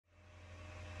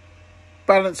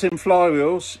Balancing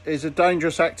flywheels is a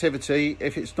dangerous activity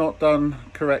if it's not done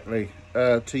correctly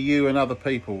to you and other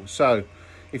people. So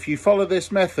if you follow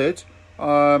this method,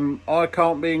 I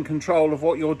can't be in control of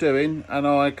what you're doing, and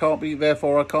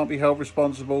therefore I can't be held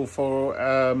responsible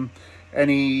for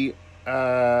any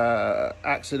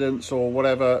accidents or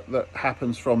whatever that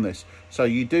happens from this. So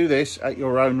you do this at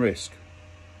your own risk.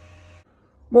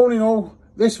 Morning all,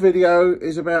 this video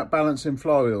is about balancing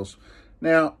flywheels.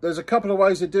 Now there's a couple of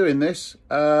ways of doing this,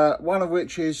 one of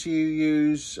which is you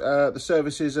use the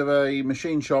services of a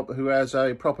machine shop who has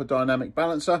a proper dynamic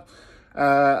balancer,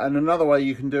 and another way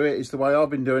you can do it is the way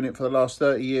I've been doing it for the last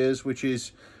 30 years, which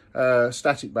is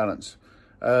static balance.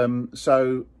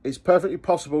 So it's perfectly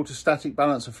possible to static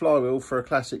balance a flywheel for a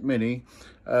classic mini,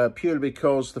 purely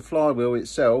because the flywheel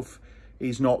itself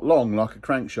is not long like a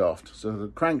crankshaft. So the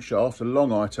crankshaft, a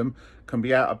long item, can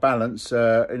be out of balance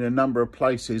in a number of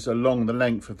places along the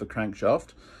length of the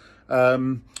crankshaft,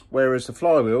 whereas the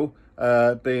flywheel,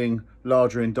 being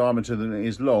larger in diameter than it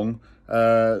is long,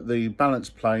 the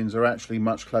balance planes are actually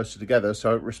much closer together,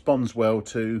 so it responds well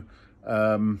to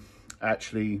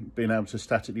actually being able to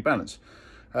statically balance.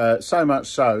 So much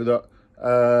so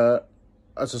that,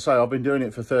 as I say, I've been doing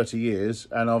it for 30 years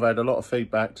and I've had a lot of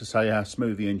feedback to say how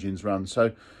smooth the engines run.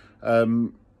 So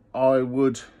I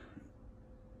would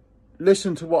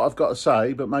listen to what I've got to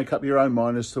say, but make up your own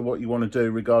mind as to what you want to do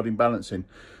regarding balancing.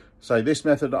 So this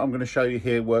method that I'm going to show you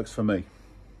here works for me.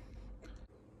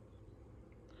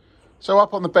 So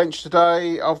up on the bench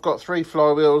today, I've got 3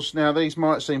 flywheels. Now these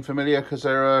might seem familiar because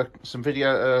there are some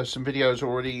videos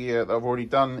already that I've already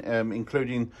done,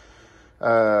 including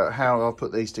how I'll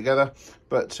put these together.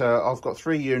 But I've got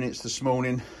 3 units this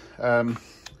morning.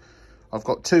 I've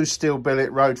got 2 steel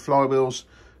billet road flywheels,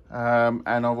 and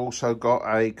I've also got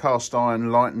a cast iron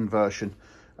lightened version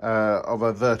of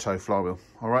a Verto flywheel.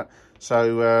 All right.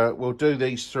 So we'll do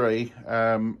these 3,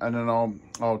 and then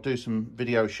I'll do some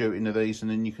video shooting of these,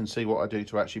 and then you can see what I do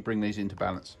to actually bring these into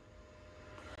balance.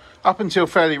 Up until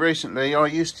fairly recently, I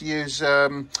used to use a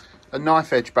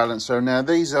knife edge balancer. Now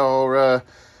these are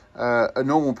a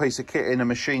normal piece of kit in a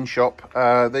machine shop.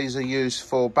 These are used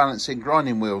for balancing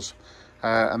grinding wheels,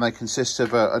 and they consist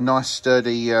of a nice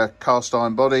sturdy cast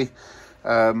iron body.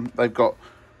 They've got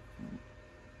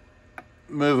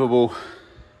movable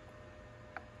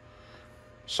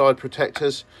side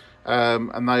protectors,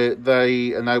 and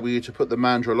they enable you to put the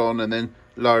mandrel on and then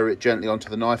lower it gently onto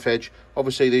the knife edge.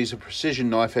 Obviously these are precision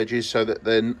knife edges, so that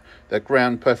then they're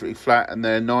ground perfectly flat and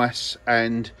they're nice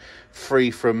and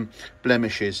free from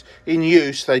blemishes. In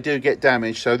use they do get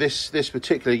damaged, so this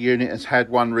particular unit has had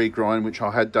 1 regrind, which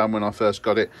I had done when I first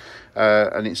got it,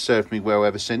 and it's served me well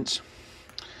ever since.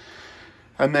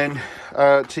 And then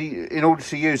in order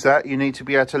to use that, you need to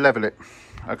be able to level it.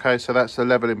 Okay, so that's the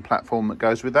leveling platform that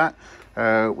goes with that,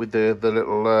 with the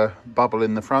little bubble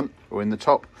in the front or in the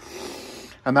top,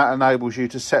 and that enables you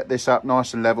to set this up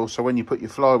nice and level, so when you put your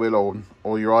flywheel on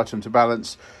or your item to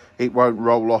balance, it won't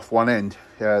roll off one end.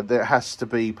 It has to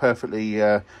be perfectly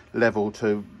level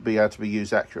to be able to be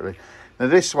used accurately. Now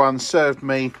this one served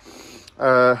me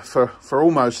for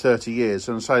almost 30 years,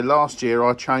 and say last year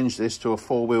I changed this to a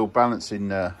 4-wheel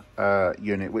balancing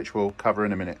unit, which we'll cover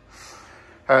in a minute.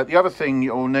 The other thing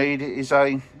you'll need is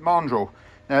a Mandrel.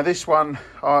 Now this one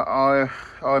I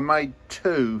made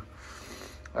 2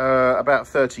 about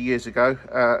 30 years ago,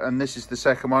 and this is the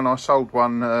second one. I sold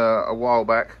one a while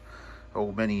back,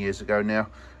 or many years ago now,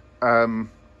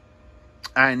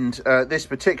 and this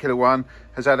particular one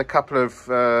has had a couple of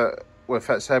well, in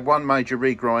fact, it's had 1 major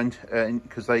regrind,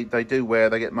 because they do wear,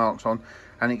 they get marks on,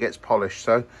 and it gets polished.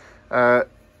 So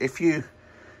if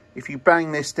you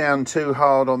bang this down too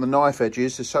hard on the knife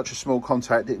edges, there's such a small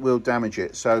contact, it will damage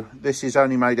it. So this is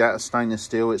only made out of stainless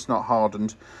steel, it's not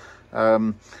hardened.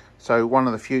 So one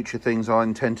of the future things I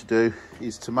intend to do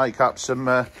is to make up some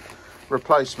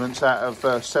replacements out of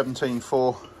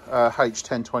 17.4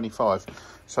 H1025.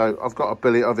 So I've got a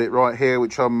billet of it right here,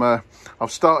 which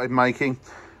I've started making,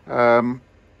 and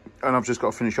I've just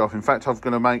got to finish off. In fact,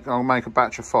 I'll make a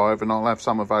batch of 5, and I'll have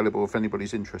some available if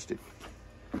anybody's interested.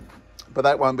 But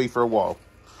that won't be for a while.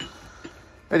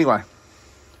 Anyway,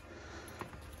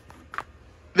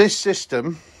 this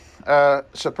system,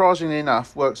 surprisingly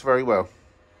enough, works very well.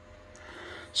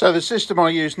 So the system I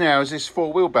use now is this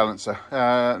 4-wheel balancer,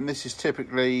 and this is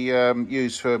typically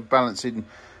used for balancing,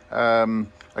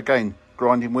 again,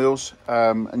 grinding wheels,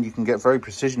 and you can get very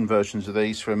precision versions of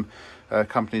these from old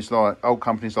companies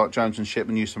like Jones and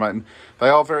Shipman used to make them. They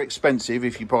are very expensive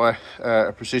if you buy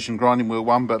a precision grinding wheel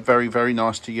one, but very, very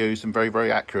nice to use and very, very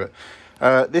accurate.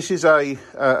 This is a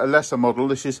lesser model.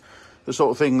 This is the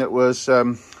sort of thing that was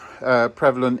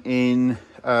prevalent in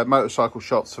motorcycle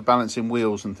shops for balancing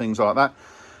wheels and things like that.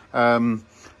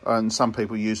 And some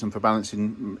people use them for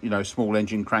balancing, you know, small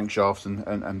engine crankshafts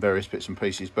and various bits and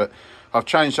pieces. But I've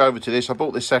changed over to this. I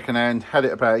bought this second hand, had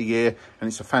it about a year, and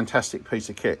it's a fantastic piece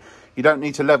of kit. You don't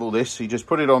need to level this. You just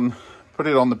put it on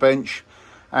the bench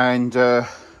and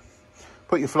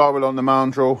put your flywheel on the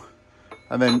Mandrel,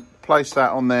 and then place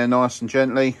that on there nice and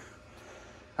gently,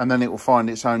 and then it will find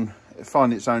its own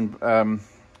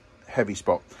heavy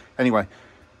spot. Anyway,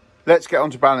 let's get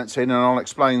on to balancing, and I'll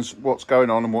explain what's going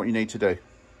on and what you need to do.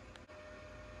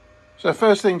 So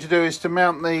first thing to do is to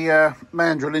mount the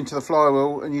Mandrel into the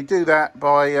flywheel, and you do that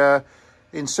by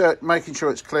making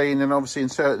sure it's clean and obviously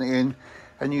inserting it in,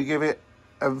 and you give it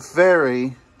a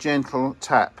very gentle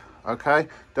tap, okay?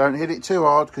 Don't hit it too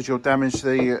hard because you'll damage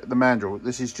the Mandrel.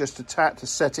 This is just a tap to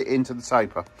set it into the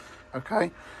taper,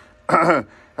 okay?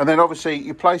 And then obviously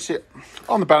you place it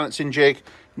on the balancing jig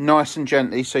nice and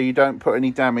gently so you don't put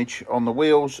any damage on the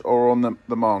wheels or on the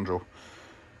Mandrel.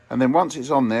 And then once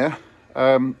it's on there,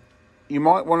 you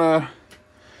might want to,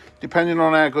 depending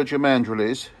on how good your Mandrel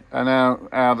is and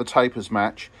how the tapers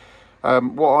match,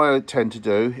 what I tend to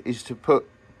do is to put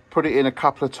it in a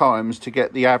couple of times to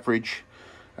get the average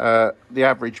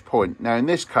point. Now in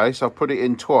this case I've put it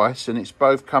in twice and it's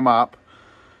both come up,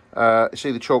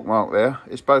 see the chalk mark there,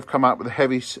 it's both come up with a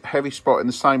heavy spot in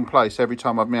the same place every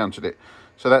time I've mounted it.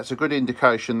 So that's a good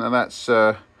indication, and that's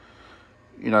you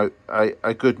know,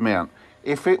 a good mount.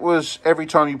 If it was every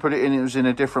time you put it was in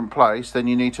a different place, then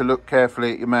you need to look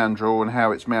carefully at your Mandrel and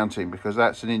how it's mounting, because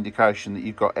that's an indication that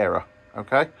you've got error,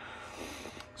 okay?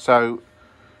 So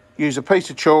use a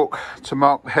piece of chalk to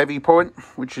mark the heavy point,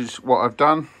 which is what I've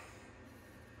done.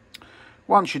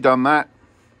 Once you've done that,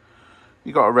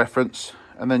 you've got a reference,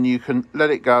 and then you can let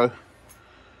it go,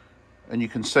 and you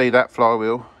can see that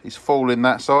flywheel is falling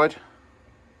that side.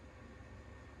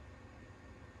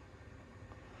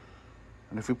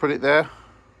 And if we put it there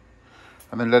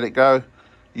and then let it go,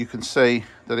 you can see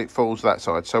that it falls that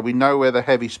side. So we know where the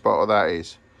heavy spot of that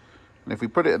is. And if we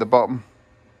put it at the bottom,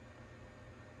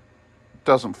 it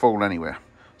doesn't fall anywhere.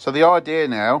 So the idea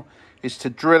now is to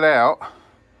drill out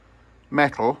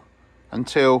metal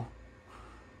until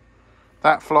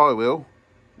that flywheel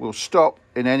will stop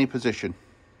in any position.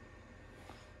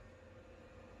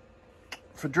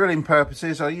 For drilling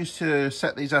purposes, I used to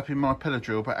set these up in my pillar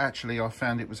drill, but actually I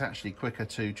found it was actually quicker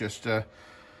to just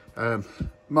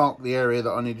mark the area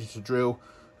that I needed to drill,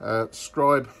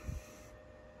 scribe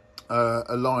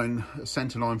a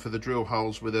centre line for the drill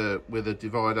holes with a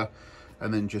divider,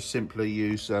 and then just simply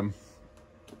use a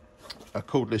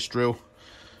cordless drill.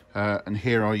 And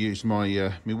here I use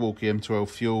my Milwaukee M12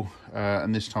 fuel,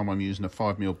 and this time I'm using a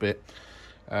 5mm bit.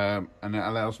 And it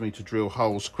allows me to drill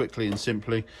holes quickly and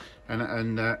simply,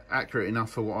 and accurate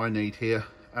enough for what I need here,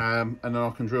 and then I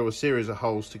can drill a series of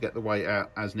holes to get the weight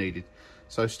out as needed.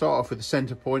 So start off with the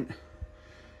center point.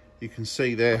 You can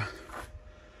see there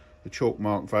the chalk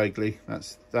mark vaguely,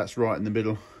 that's right in the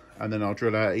middle, and then I'll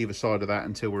drill out either side of that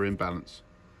until we're in balance.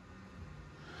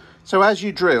 So as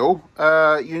you drill,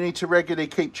 you need to regularly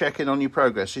keep checking on your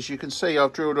progress. As you can see,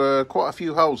 I've drilled quite a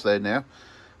few holes there now.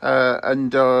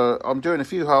 And I'm doing a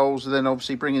few holes and then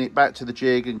obviously bringing it back to the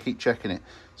jig and keep checking it.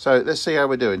 So let's see how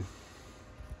we're doing.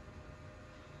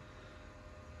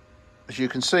 As you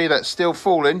can see, that's still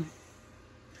falling.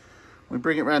 We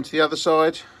bring it round to the other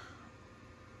side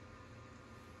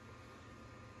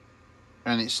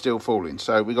and it's still falling.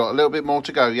 So we've got a little bit more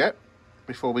to go yet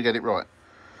before we get it right.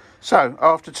 So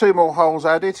after 2 more holes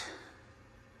added,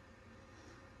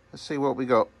 let's see what we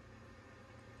got.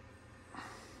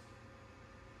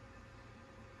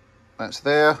 That's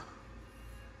there.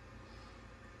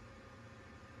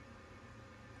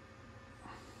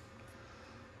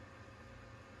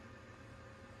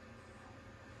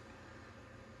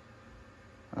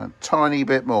 A tiny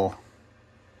bit more.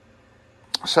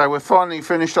 So we're finally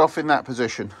finished off in that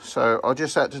position. So I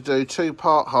just had to do 2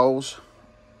 part holes,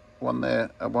 one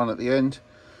there and one at the end,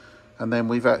 and then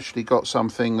we've actually got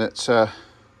something that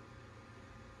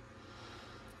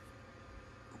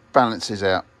balances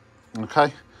out.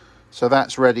 Okay. So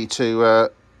that's ready to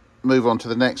move on to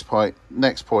the next point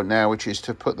now, which is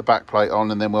to put the back plate on,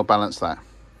 and then we'll balance that.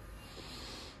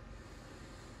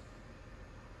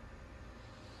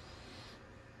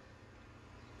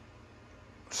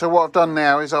 So what I've done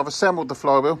now is I've assembled the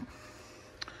flywheel.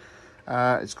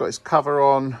 It's got its cover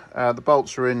on, the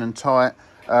bolts are in and tight,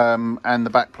 and the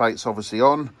back plate's obviously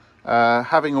on.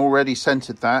 Having already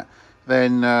centered that,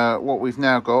 then what we've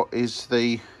now got is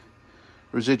the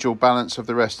residual balance of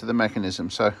the rest of the mechanism.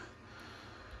 So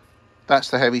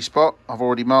that's the heavy spot. I've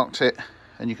already marked it,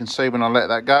 and you can see when I let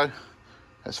that go,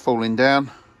 that's falling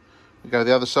down. We go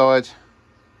the other side,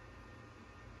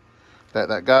 let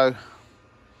that go,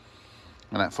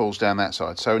 and that falls down that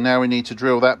side. So now we need to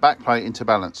drill that back plate into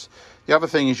balance. The other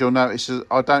thing is, you'll notice is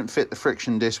I don't fit the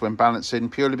friction disc when balancing,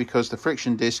 purely because the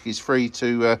friction disc is free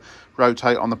to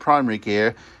rotate on the primary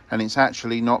gear, and it's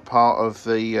actually not part of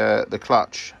the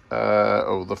clutch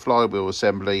or the flywheel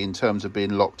assembly in terms of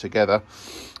being locked together.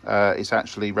 It's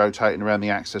actually rotating around the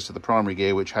axis of the primary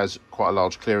gear, which has quite a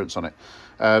large clearance on it.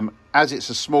 As it's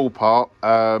a small part,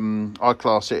 I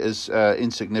class it as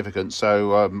insignificant,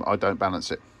 so I don't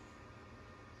balance it.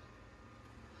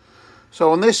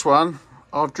 So on this one,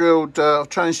 I've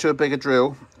changed to a bigger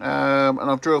drill, and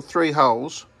I've drilled 3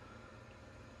 holes.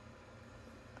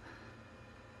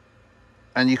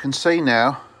 And you can see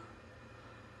now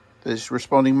that it's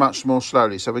responding much more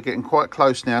slowly. So we're getting quite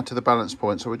close now to the balance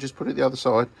point. So we'll just put it the other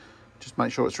side, just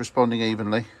make sure it's responding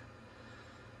evenly.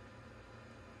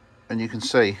 And you can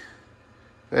see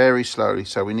very slowly.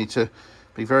 So we need to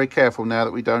be very careful now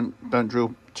that we don't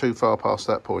drill too far past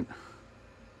that point.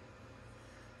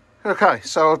 Okay,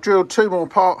 so I've drilled 2 more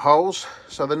part holes,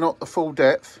 so they're not the full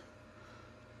depth.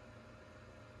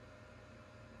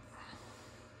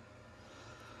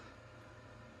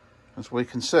 As we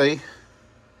can see,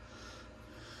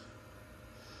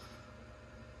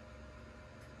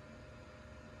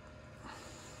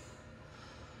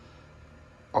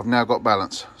 I've now got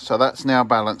balance. So that's now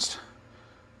balanced.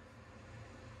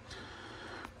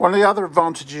 One of the other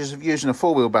advantages of using a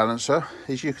 4-wheel balancer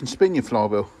is you can spin your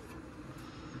flywheel.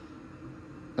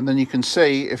 And then you can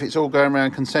see if it's all going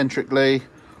around concentrically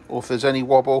or if there's any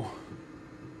wobble.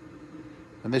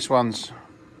 And this one's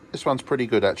pretty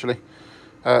good, actually.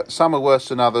 Some are worse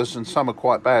than others and some are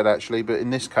quite bad, actually, but in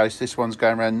this case this one's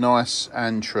going around nice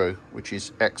and true, which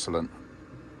is excellent.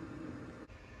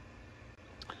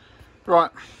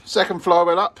 Right, second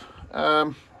flywheel up,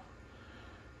 and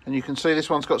you can see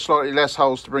this one's got slightly less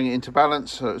holes to bring it into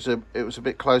balance, so it was a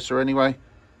bit closer anyway.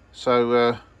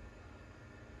 So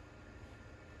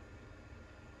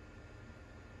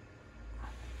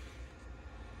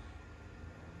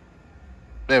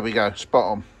there we go, spot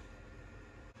on.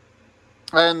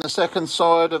 And the second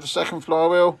side of the second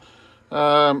flywheel,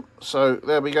 so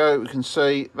there we go. We can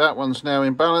see that one's now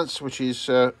in balance, which is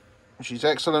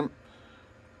excellent.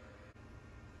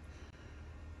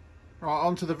 Right,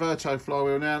 onto the Verto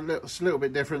flywheel now. It's a little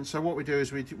bit different. So what we do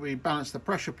is we balance the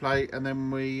pressure plate, and then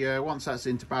we once that's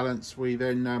into balance, we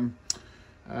then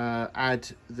add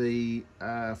the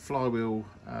flywheel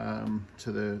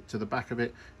to the back of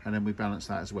it, and then we balance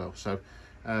that as well. So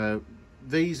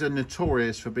these are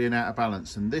notorious for being out of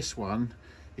balance, and this one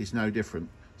is no different.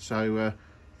 So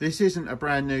this isn't a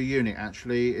brand new unit,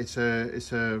 actually. It's a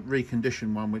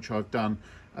reconditioned one which I've done,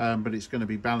 but it's going to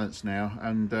be balanced now,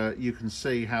 and you can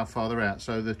see how far they're out.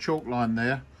 So the chalk line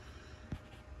there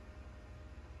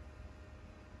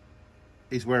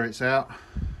is where it's out.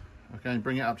 Okay,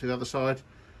 bring it up to the other side,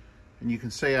 and you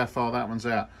can see how far that one's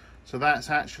out. So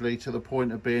that's actually to the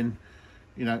point of being,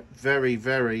 you know, very,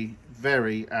 very,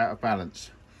 very out of balance.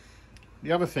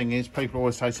 The other thing is, people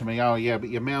always say to me, oh yeah, but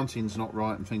your mounting's not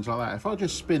right and things like that. If I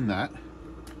just spin that,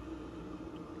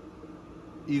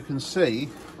 you can see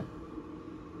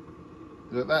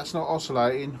that that's not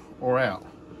oscillating or out.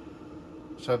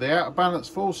 So the out of balance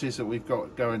forces that we've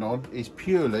got going on is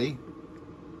purely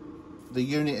the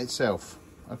unit itself.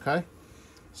 Okay,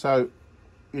 so,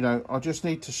 you know, I just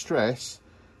need to stress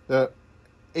that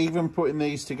even putting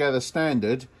these together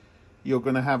standard, you're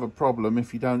going to have a problem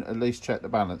if you don't at least check the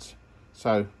balance.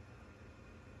 So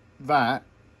that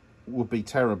would be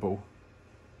terrible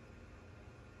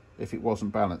if it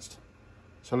wasn't balanced.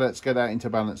 So let's get that into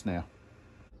balance now.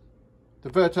 The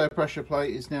Verto pressure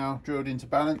plate is now drilled into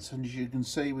balance, and as you can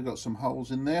see, we've got some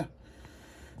holes in there.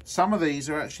 Some of these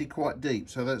are actually quite deep,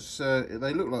 so that's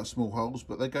they look like small holes,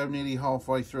 but they go nearly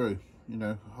halfway through, you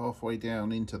know, halfway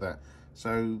down into that.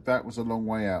 So that was a long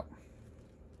way out.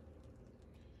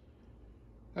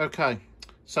 Okay,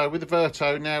 so with the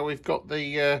Verto now, we've got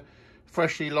the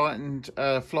freshly lightened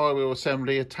flywheel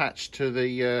assembly attached to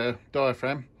the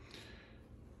diaphragm.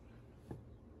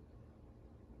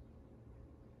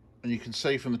 And you can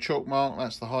see from the chalk mark,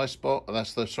 that's the high spot,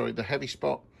 that's the heavy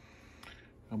spot.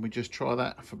 And we just try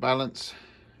that for balance,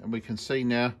 and we can see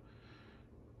now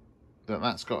that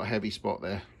that's got a heavy spot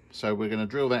there. So we're going to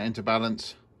drill that into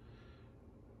balance,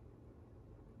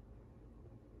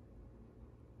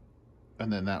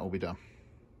 and then that will be done.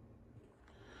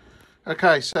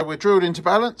 Okay, so we're drilled into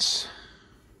balance,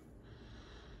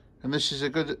 and this is a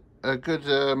good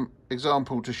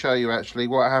example to show you actually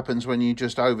what happens when you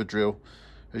just over drill.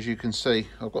 as you can see,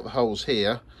 I've got the holes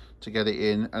here to get it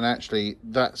in, and actually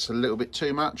that's a little bit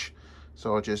too much,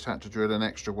 so I just had to drill an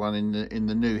extra one in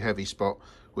the new heavy spot,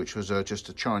 which was just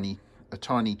a tiny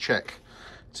check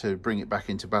to bring it back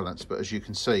into balance. But as you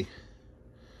can see,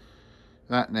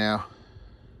 that now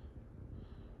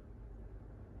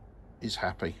is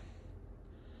happy.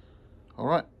 All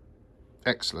right,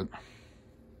 excellent.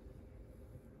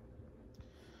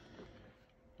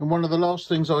 And one of the last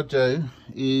things I do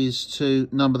is to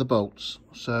number the bolts,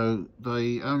 so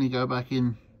they only go back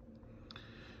in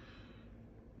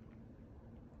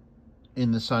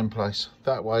the same place.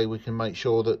 That way we can make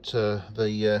sure that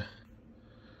the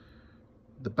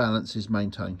balance is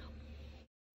maintained.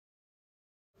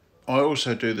 I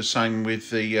also do the same with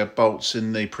the bolts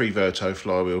in the pre-Verto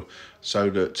flywheel,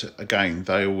 so that again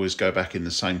they always go back in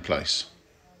the same place.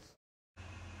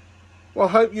 Well,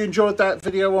 I hope you enjoyed that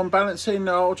video on balancing.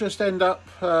 I'll just end up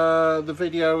the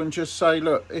video and just say,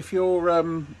 look, if you're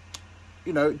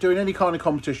you know, doing any kind of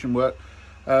competition work,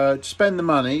 spend the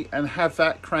money and have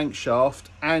that crankshaft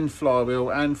and flywheel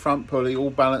and front pulley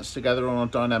all balanced together on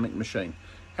a dynamic machine.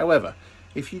 However,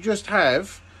 if you just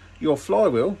have your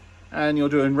flywheel and you're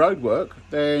doing road work,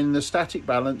 then the static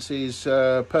balance is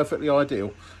perfectly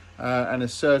ideal, and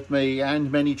has served me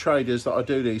and many traders that I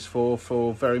do these for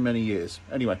very many years.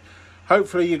 Anyway,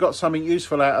 hopefully you got something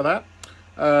useful out of that.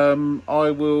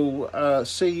 I will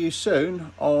see you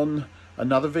soon on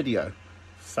another video.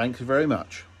 Thanks very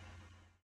much.